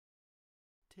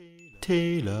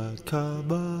Taylor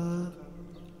cover,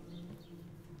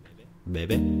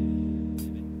 baby.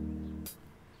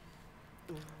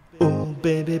 Oh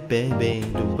baby, baby,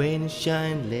 the way it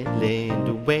shine lately,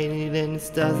 the way that the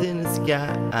stars in the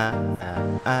sky.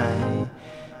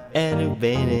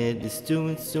 Elevated, the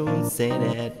students soon say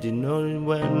that you know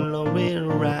when long way to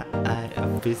ride.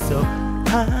 I feel so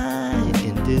high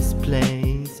in this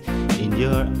place, in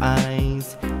your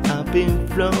eyes. I've been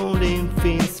floating,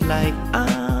 feels like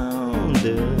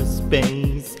outer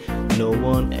space. No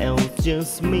one else,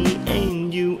 just me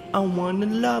and you. I wanna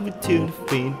love you till the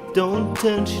feet don't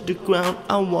touch the ground.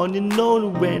 I wanna know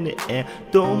when the air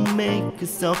don't make a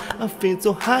sound. I feel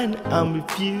so high and I'm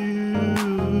with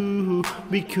you.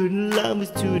 We couldn't love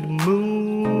us to the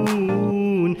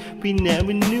moon. We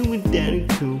never knew that it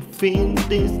could feel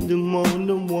this. The more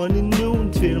the one I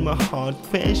knew, feel my heart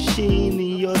crashing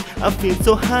in yours. I feel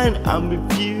so high and I'm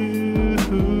with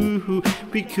you.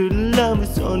 We couldn't love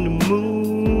us on the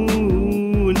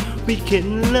moon. We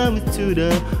can love us to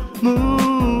the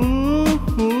moon.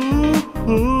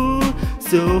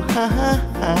 So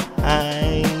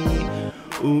high.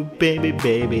 Ooh baby,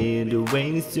 baby, the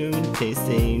way it's soon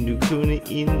tasting, you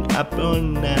couldn't eat up all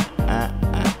night.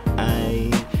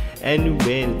 And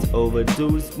when it's over,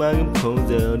 to the smiling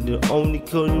poser, the only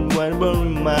cold one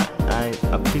burning my eyes.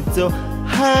 I feel so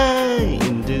high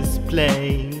in this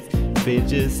place, feel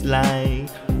just like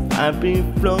I've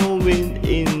been flowing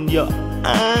in your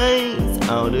eyes,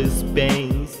 outer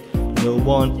space. No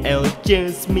one else,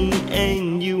 just me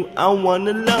and you. I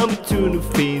wanna love you to the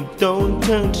feet don't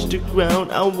touch the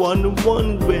ground. I wanna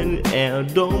when the air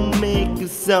don't make a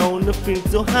sound. I feel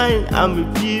so high and I'm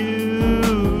with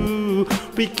you.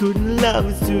 We couldn't love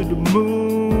us to the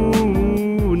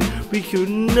moon. We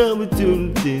couldn't love us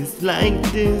to this like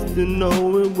this. To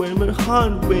know it when my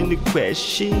heart when it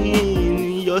crashing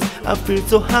in yours. I feel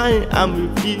so high and I'm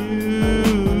with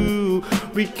you.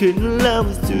 We couldn't love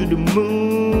us to the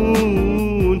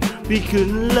moon. We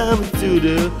couldn't love us to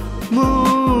the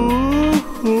moon.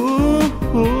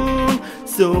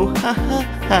 So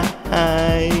high,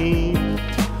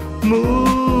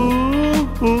 moon.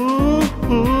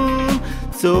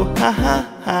 So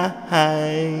high.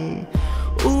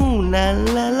 Ooh la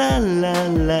la la la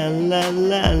la la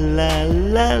la la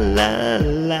la la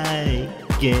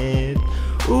like it.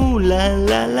 Ooh la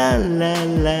la la la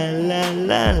la la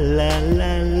la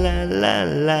la la la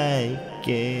like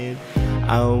it.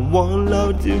 I want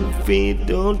love to feel,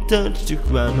 don't touch the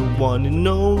ground. I wanna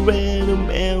know random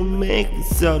air make the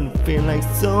sound. Feel like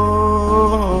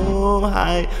so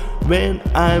high when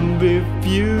I'm with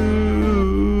you.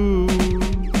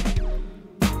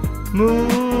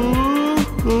 Moon,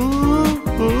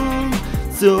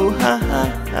 so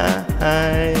high.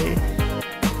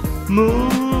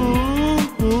 Moon,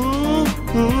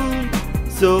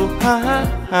 so high.